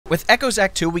With Echoes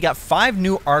Act 2, we got 5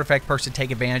 new artifact perks to take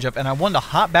advantage of, and I wanted to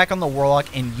hop back on the Warlock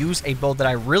and use a build that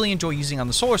I really enjoy using on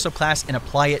the Solar subclass and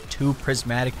apply it to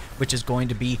Prismatic, which is going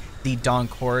to be the Dawn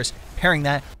Chorus, pairing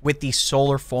that with the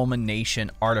Solar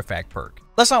Fulmination artifact perk.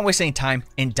 Let's not waste any time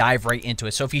and dive right into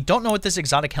it. So if you don't know what this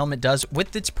exotic helmet does,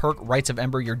 with its perk Rites of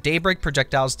Ember, your Daybreak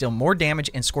projectiles deal more damage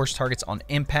and scorch targets on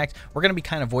impact. We're going to be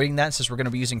kind of avoiding that since we're going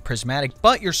to be using Prismatic,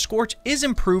 but your Scorch is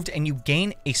improved and you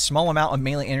gain a small amount of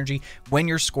melee energy when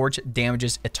your Scorch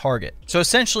damages a target. So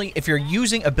essentially, if you're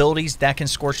using abilities that can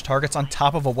scorch targets on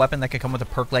top of a weapon that could come with a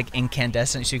perk like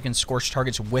Incandescent, so you can scorch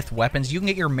targets with weapons, you can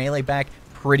get your melee back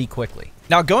pretty quickly.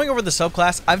 Now, going over the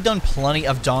subclass, I've done plenty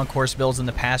of Dawn Chorus builds in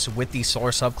the past with the Solar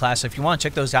subclass. So if you want to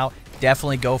check those out,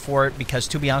 definitely go for it, because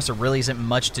to be honest, there really isn't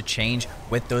much to change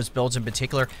with those builds in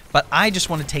particular. But I just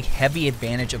want to take heavy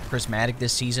advantage of Prismatic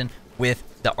this season with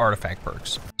the artifact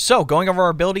perks. So going over our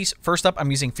abilities, first up, I'm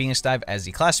using Phoenix Dive as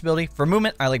the class ability. For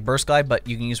movement, I like Burst Glide, but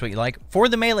you can use what you like. For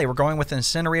the melee, we're going with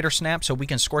Incinerator Snap, so we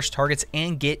can scorch targets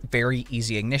and get very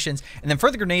easy ignitions. And then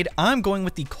for the grenade, I'm going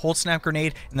with the Cold Snap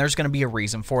Grenade, and there's going to be a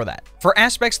reason for that. For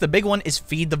aspects, the big one is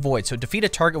Feed the Void. So defeat a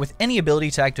target with any ability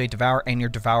to activate Devour, and your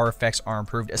Devour effects are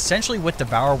improved. Essentially with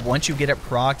Devour, once you get it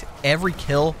procced, every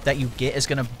kill that you get is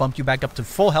going to bump you back up to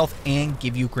full health and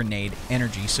give you grenade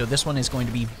energy. So this one is going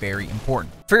to be very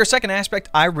important. For your second aspect,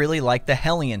 I really like the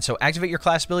Hellion. So activate your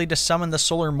class ability to summon the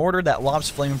Solar Mortar that lobs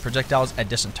flaming projectiles at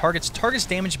distant targets. Targets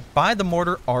damaged by the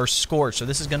mortar are scorched. So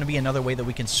this is going to be another way that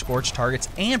we can scorch targets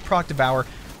and proc Devour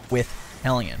with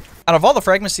Hellion. Out of all the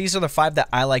fragments, these are the 5 that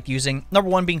I like using. Number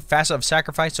 1 being Facet of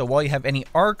Sacrifice. So while you have any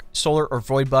Arc, Solar, or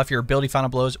Void buff, your ability Final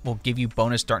Blows will give you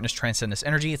bonus Darkness Transcendence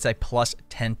energy. It's a plus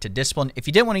 10 to Discipline. If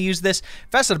you didn't want to use this,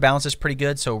 Facet of Balance is pretty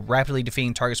good. So rapidly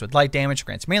defeating targets with light damage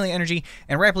grants melee energy,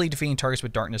 and rapidly defeating targets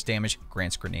with darkness damage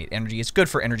grants grenade energy. It's good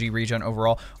for energy regen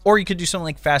overall. Or you could do something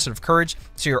like Facet of Courage.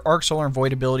 So your Arc, Solar, and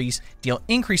Void abilities deal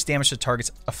increased damage to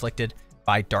targets afflicted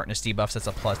by darkness debuffs. That's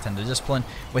a plus 10 to Discipline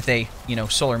with a,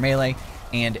 Solar melee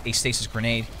and a Stasis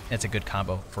Grenade. That's a good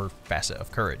combo for Facet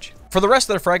of Courage. For the rest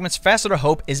of the fragments, Facet of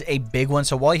Hope is a big one.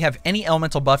 So while you have any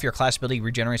elemental buff, your class ability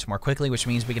regenerates more quickly, which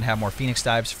means we can have more Phoenix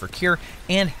Dives for cure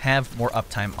and have more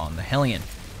uptime on the Hellion.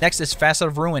 Next is Facet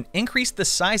of Ruin. Increase the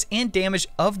size and damage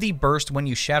of the burst when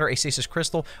you shatter a stasis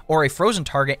crystal or a frozen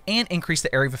target, and increase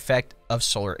the area of effect of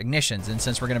solar ignitions. And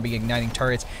since we're going to be igniting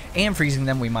targets and freezing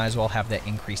them, we might as well have that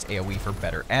increased AoE for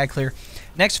better ad clear.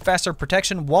 Next, Faster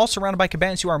Protection. While surrounded by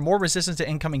combatants, you are more resistant to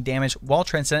incoming damage. While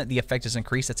Transcendent, the effect is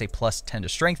increased. That's a plus 10 to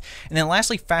Strength. And then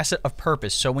lastly, Facet of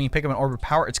Purpose. So when you pick up an Orb of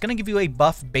Power, it's going to give you a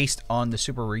buff based on the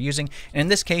super we're using. And in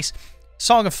this case,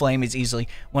 Song of Flame is easily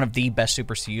one of the best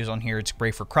supers to use on here. It's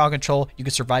great for crowd control. You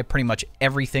can survive pretty much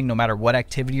everything, no matter what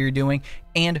activity you're doing.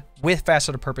 And with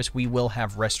Facet of Purpose, we will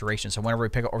have Restoration. So whenever we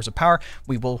pick up Orbs of Power,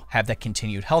 we will have that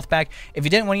continued health back. If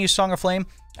you didn't want to use Song of Flame,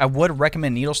 I would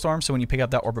recommend Needle Storm, so when you pick up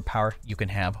that Orb of Power, you can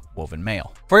have Woven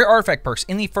Mail. For your artifact perks,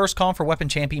 in the first column for weapon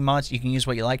champion mods, you can use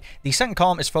what you like. The second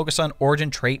column is focused on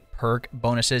origin trait perk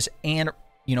bonuses and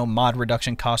mod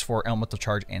reduction cost for elemental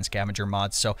charge and scavenger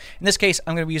mods. So in this case,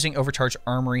 I'm going to be using Overcharged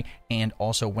Armory and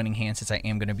also Winning Hand, since I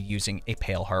am going to be using a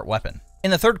Pale Heart weapon.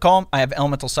 In the third column, I have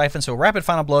Elemental Siphon, so rapid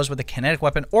final blows with a kinetic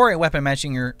weapon or a weapon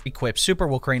matching your equipped super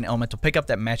will create an elemental pickup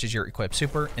that matches your equipped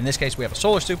super. In this case, we have a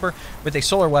solar super. With a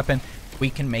solar weapon, we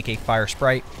can make a fire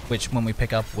sprite, which when we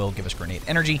pick up will give us grenade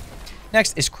energy.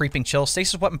 Next is Creeping Chill.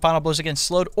 Stasis weapon final blows against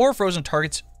slowed or frozen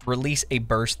targets release a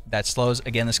burst that slows.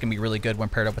 Again, this can be really good when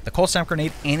paired up with the Cold Snap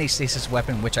Grenade and a Stasis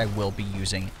weapon, which I will be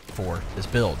using for this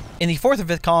build. In the fourth and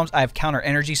fifth columns, I have Counter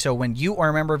Energy, so when you or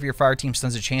a member of your fire team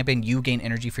stuns a champion, you gain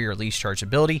energy for your least charged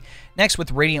ability. Next,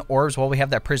 with Radiant Orbs, while we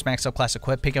have that Prismatic subclass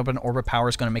equipped, picking up an Orb of Power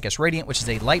is going to make us Radiant, which is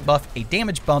a light buff, a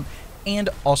damage bump, and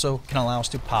also can allow us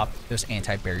to pop those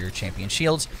anti-barrier champion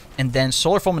shields. And then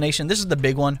Solar Fulmination, this is the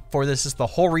big one for this. This is the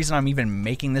whole reason I'm even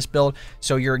making this build.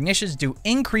 So your ignitions do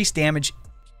increased damage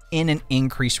in an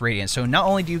increased radiance. So not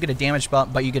only do you get a damage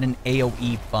bump, but you get an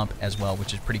AoE bump as well,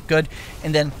 which is pretty good.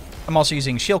 And then I'm also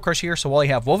using Shield Crush here, so while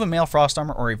you have Woven Mail, Frost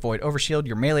Armor, or a Void Overshield,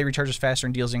 your melee recharges faster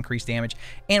and deals increased damage,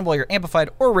 and while you're Amplified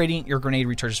or Radiant, your grenade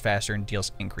recharges faster and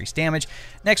deals increased damage.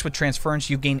 Next, with Transference,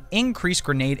 you gain increased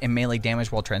grenade and melee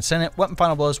damage while Transcendent, weapon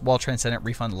final blows while Transcendent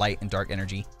refund light and dark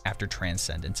energy after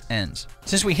Transcendence ends.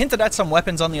 Since we hinted at some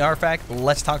weapons on the artifact,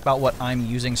 let's talk about what I'm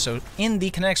using. So in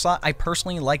the kinetic slot, I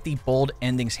personally like the Bold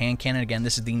Endings hand cannon. Again,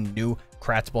 this is the new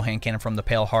craftable hand cannon from the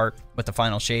Pale Heart with the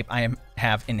final shape. I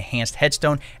have enhanced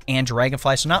Headstone and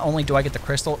Dragonfly, so not only do I get the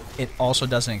crystal, it also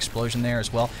does an explosion there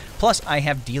as well. Plus, I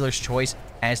have Dealer's Choice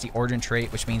as the origin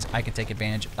trait, which means I can take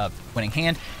advantage of Winning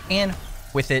Hand and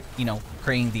with it, you know,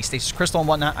 creating the stasis crystal and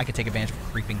whatnot, I could take advantage of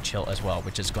creeping chill as well,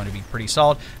 which is going to be pretty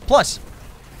solid. Plus,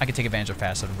 I can take advantage of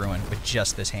Facet Ruin with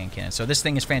just this hand cannon. So this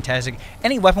thing is fantastic.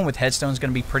 Any weapon with headstone is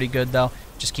going to be pretty good, though.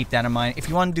 Just keep that in mind. If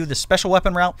you want to do the special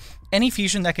weapon route, any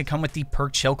fusion that could come with the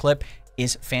perk chill clip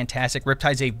is fantastic.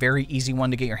 Riptide's a very easy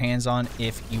one to get your hands on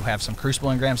if you have some Crucible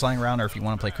engrams lying around, or if you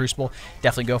want to play Crucible,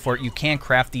 definitely go for it. You can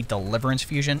craft the Deliverance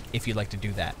fusion if you'd like to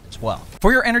do that as well.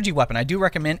 For your energy weapon, I do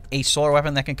recommend a solar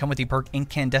weapon that can come with the perk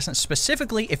Incandescent,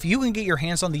 specifically if you can get your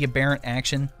hands on the Aberrant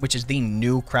Action, which is the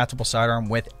new craftable sidearm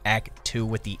with Act 2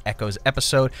 with the Echoes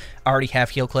episode. I already have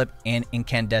Heal Clip and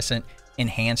Incandescent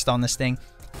enhanced on this thing.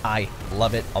 I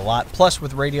love it a lot. Plus,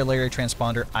 with Radiolary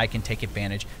Transponder, I can take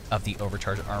advantage of the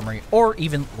Overcharged Armory or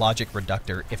even Logic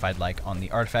Reductor if I'd like on the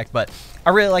artifact. But I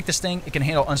really like this thing. It can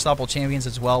handle Unstoppable Champions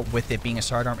as well with it being a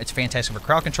sidearm. It's fantastic for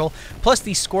crowd control. Plus,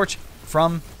 the Scorch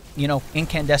from, you know,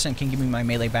 Incandescent can give me my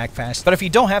melee back fast. But if you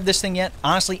don't have this thing yet,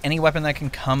 honestly, any weapon that can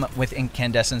come with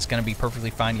Incandescent is going to be perfectly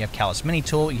fine. You have Callous Mini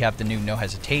Tool, you have the new No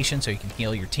Hesitation, so you can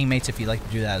heal your teammates if you'd like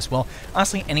to do that as well.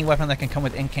 Honestly, any weapon that can come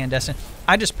with Incandescent,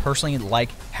 I just personally like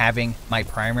having my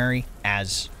primary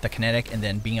as the kinetic and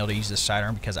then being able to use the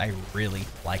sidearm because I really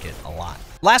like it a lot.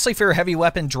 Lastly, for your heavy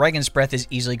weapon, Dragon's Breath is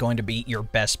easily going to be your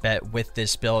best bet with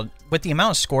this build. With the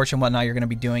amount of Scorch and whatnot you're going to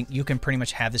be doing, you can pretty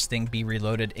much have this thing be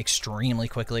reloaded extremely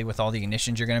quickly with all the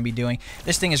ignitions you're going to be doing.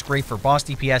 This thing is great for boss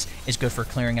DPS, it's good for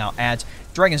clearing out ads.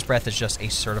 Dragon's Breath is just a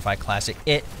certified classic.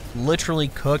 It literally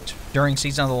cooked during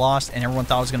Season of the Lost and everyone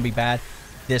thought it was going to be bad.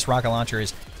 This rocket launcher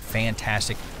is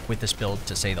fantastic with this build,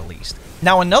 to say the least.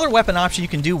 Now, another weapon option you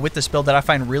can do with this build that I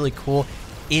find really cool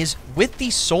is with the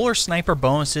Solar Sniper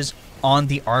bonuses on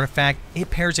the artifact. It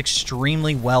pairs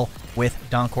extremely well with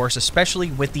Dawn Chorus,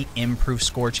 especially with the improved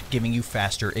Scorch giving you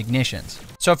faster ignitions.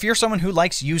 So if you're someone who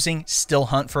likes using Still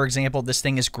Hunt, for example, this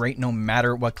thing is great no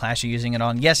matter what class you're using it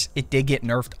on. Yes, it did get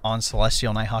nerfed on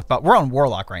Celestial Nighthawk, but we're on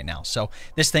Warlock right now, so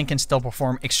this thing can still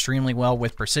perform extremely well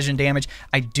with precision damage.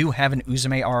 I do have an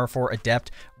Uzume RR4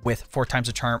 Adept with 4 times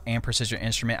the charm and precision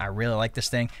instrument. I really like this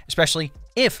thing, especially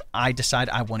if I decide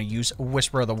I want to use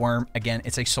Whisper of the Worm. Again,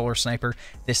 it's a solar sniper.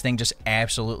 This thing just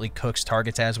absolutely cooks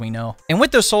targets, as we know. And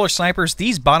with those solar snipers,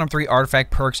 these bottom 3 artifact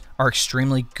perks are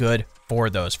extremely good for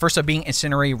those. First up being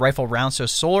Incendiary Rifle Round, so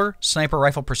solar sniper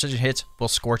rifle precision hits will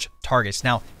scorch targets.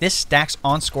 Now, this stacks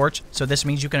on Scorch, so this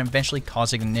means you can eventually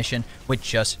cause ignition with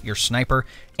just your sniper.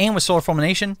 And with Solar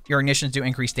Fulmination, your ignitions do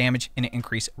increase damage and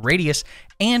increase radius.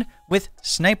 And with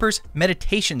Sniper's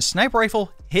Meditation, Sniper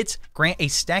Rifle hits grant a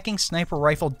stacking sniper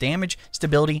rifle damage,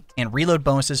 stability, and reload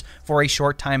bonuses for a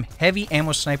short time. Heavy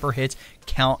ammo sniper hits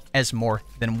count as more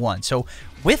than 1. So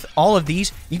with all of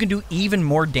these, you can do even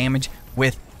more damage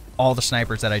with all the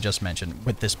snipers that I just mentioned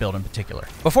with this build in particular.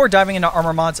 Before diving into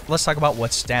armor mods, let's talk about what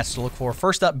stats to look for.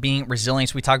 First up being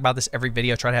resilience. We talk about this every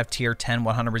video. Try to have tier 10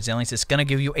 100 resilience. It's going to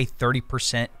give you a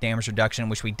 30% damage reduction,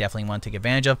 which we definitely want to take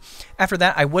advantage of. After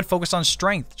that, I would focus on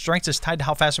strength. Strength is tied to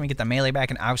how fast we get the melee back,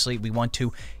 and obviously we want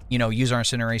to, you know, use our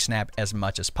Incinerate Snap as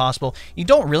much as possible. You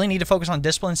don't really need to focus on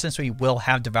discipline since we will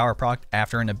have Devour proc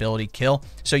after an ability kill.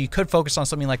 So you could focus on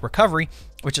something like recovery,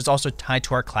 which is also tied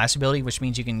to our class ability, which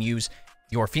means you can use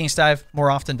your Phoenix Dive more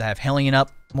often to have Hellion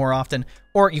up more often,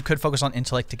 or you could focus on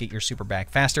Intellect to get your super back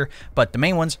faster, but the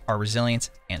main ones are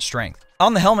Resilience and Strength.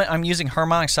 On the helmet, I'm using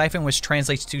Harmonic Siphon, which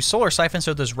translates to Solar Siphon,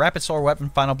 so those rapid solar weapon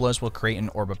final blows will create an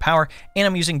orb of power, and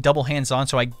I'm using double hands-on,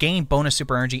 so I gain bonus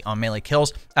super energy on melee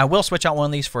kills. I will switch out one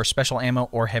of these for special ammo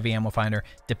or heavy ammo finder,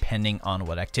 depending on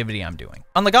what activity I'm doing.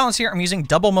 On the gauntlets here, I'm using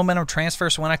double momentum transfer,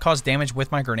 so when I cause damage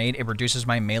with my grenade, it reduces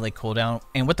my melee cooldown,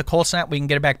 and with the cold snap, we can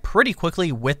get it back pretty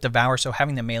quickly with Devour, so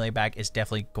having the melee back is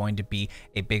definitely going to be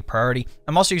a big priority.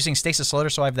 I'm also using Stasis Loader,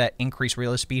 so I have that increased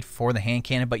reload speed for the hand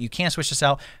cannon, but you can switch this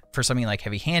out for something like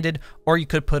heavy-handed, or you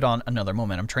could put on another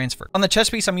momentum transfer. On the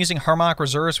chest piece, I'm using Harmonic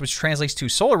Reserves, which translates to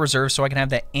Solar Reserves, so I can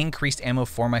have that increased ammo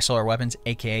for my solar weapons,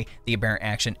 aka the Aberrant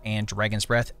Action and Dragon's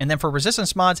Breath. And then for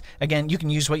resistance mods, again, you can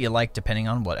use what you like depending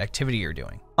on what activity you're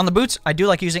doing. On the boots, I do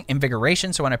like using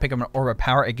Invigoration, so when I pick up an Orb of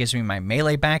Power, it gives me my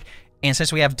melee back. And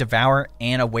since we have Devour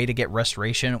and a way to get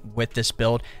Restoration with this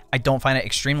build, I don't find it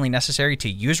extremely necessary to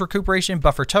use Recuperation,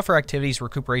 but for tougher activities,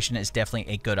 Recuperation is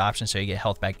definitely a good option, so you get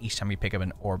health back each time you pick up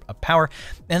an Orb of Power.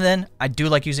 And then I do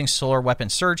like using Solar Weapon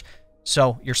Surge,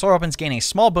 so your solar weapons gain a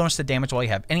small bonus to damage while you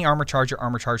have any armor charge. Your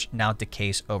armor charge now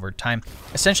decays over time.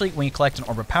 Essentially, when you collect an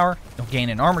Orb of Power, you'll gain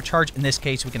an armor charge. In this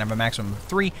case, we can have a maximum of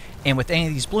 3, and with any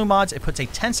of these blue mods, it puts a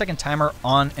 10-second timer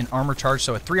on an armor charge,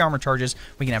 so at 3 armor charges,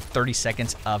 we can have 30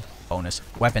 seconds of bonus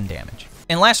weapon damage.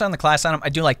 And last on the class item, I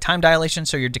do like Time Dilation,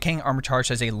 so your decaying armor charge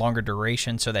has a longer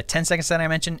duration, so that 10 seconds that I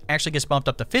mentioned actually gets bumped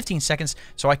up to 15 seconds,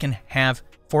 so I can have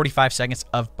 45 seconds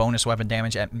of bonus weapon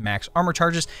damage at max armor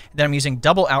charges. Then I'm using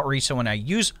double outreach, so when I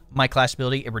use my class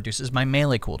ability, it reduces my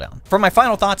melee cooldown. For my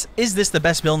final thoughts, is this the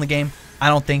best build in the game? I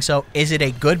don't think so. Is it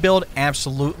a good build?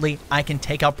 Absolutely. I can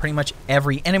take out pretty much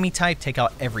every enemy type, take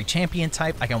out every champion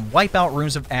type. I can wipe out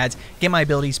rooms of ads, get my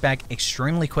abilities back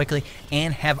extremely quickly,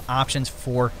 and have options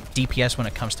for DPS when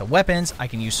it comes to weapons. I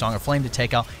can use Song of Flame to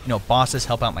take out, bosses,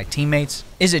 help out my teammates.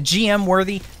 Is it GM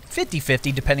worthy?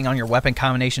 50-50 depending on your weapon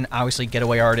combination. Obviously,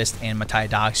 Getaway Artist and Matai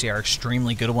Doxy are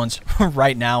extremely good ones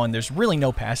right now, and there's really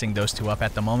no passing those two up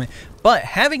at the moment. But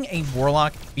having a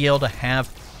Warlock be able to have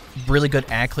really good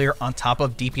ad clear on top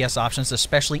of DPS options,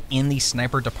 especially in the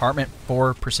sniper department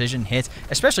for precision hits,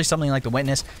 especially something like the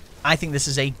Witness, I think this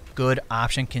is a good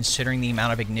option considering the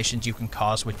amount of ignitions you can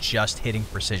cause with just hitting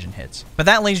precision hits. But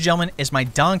that, ladies and gentlemen, is my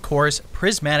Dawn Chorus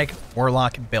Prismatic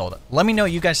Warlock build. Let me know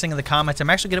what you guys think in the comments. I'm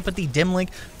actually going to put the dim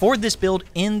link for this build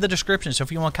in the description, so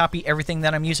if you want to copy everything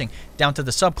that I'm using, down to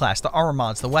the subclass, the armor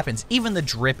mods, the weapons, even the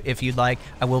drip if you'd like,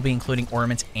 I will be including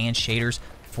ornaments and shaders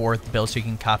for the build so you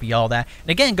can copy all that. And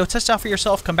again, go test out for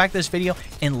yourself, come back to this video,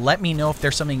 and let me know if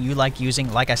there's something you like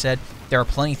using. Like I said, there are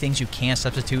plenty of things you can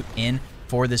substitute in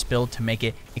for this build to make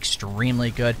it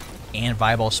extremely good and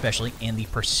viable, especially in the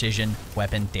precision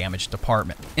weapon damage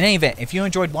department. In any event, if you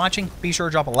enjoyed watching, be sure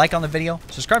to drop a like on the video,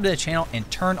 subscribe to the channel,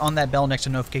 and turn on that bell next to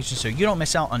notifications so you don't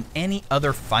miss out on any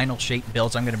other final shape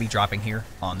builds I'm going to be dropping here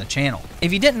on the channel.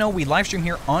 If you didn't know, we live stream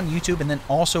here on YouTube and then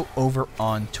also over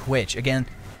on Twitch. Again,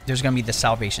 there's going to be the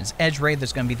Salvation's Edge raid.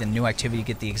 There's going to be the new activity to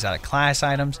get the exotic class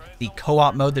items, the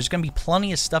co-op mode. There's going to be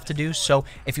plenty of stuff to do. So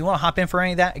if you want to hop in for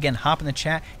any of that, again, hop in the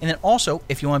chat. And then also,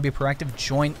 if you want to be proactive,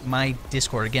 join my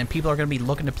Discord. Again, people are going to be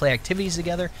looking to play activities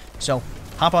together. So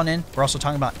hop on in. We're also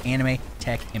talking about anime,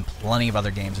 tech, and plenty of other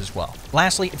games as well.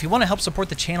 Lastly, if you want to help support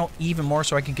the channel even more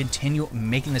so I can continue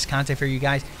making this content for you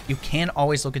guys, you can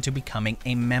always look into becoming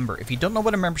a member. If you don't know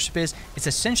what a membership is, it's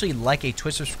essentially like a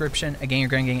Twitch subscription. Again, you're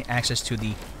going to get access to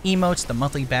the emotes, the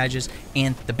monthly badges,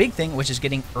 and the big thing, which is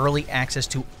getting early access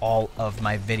to all of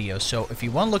my videos. So if you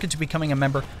want to look into becoming a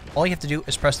member, all you have to do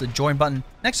is press the join button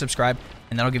next to subscribe,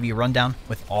 and that'll give you a rundown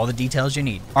with all the details you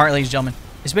need. All right, ladies and gentlemen,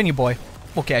 it's been your boy.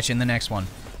 We'll catch you in the next one.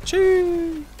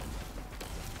 Cheers!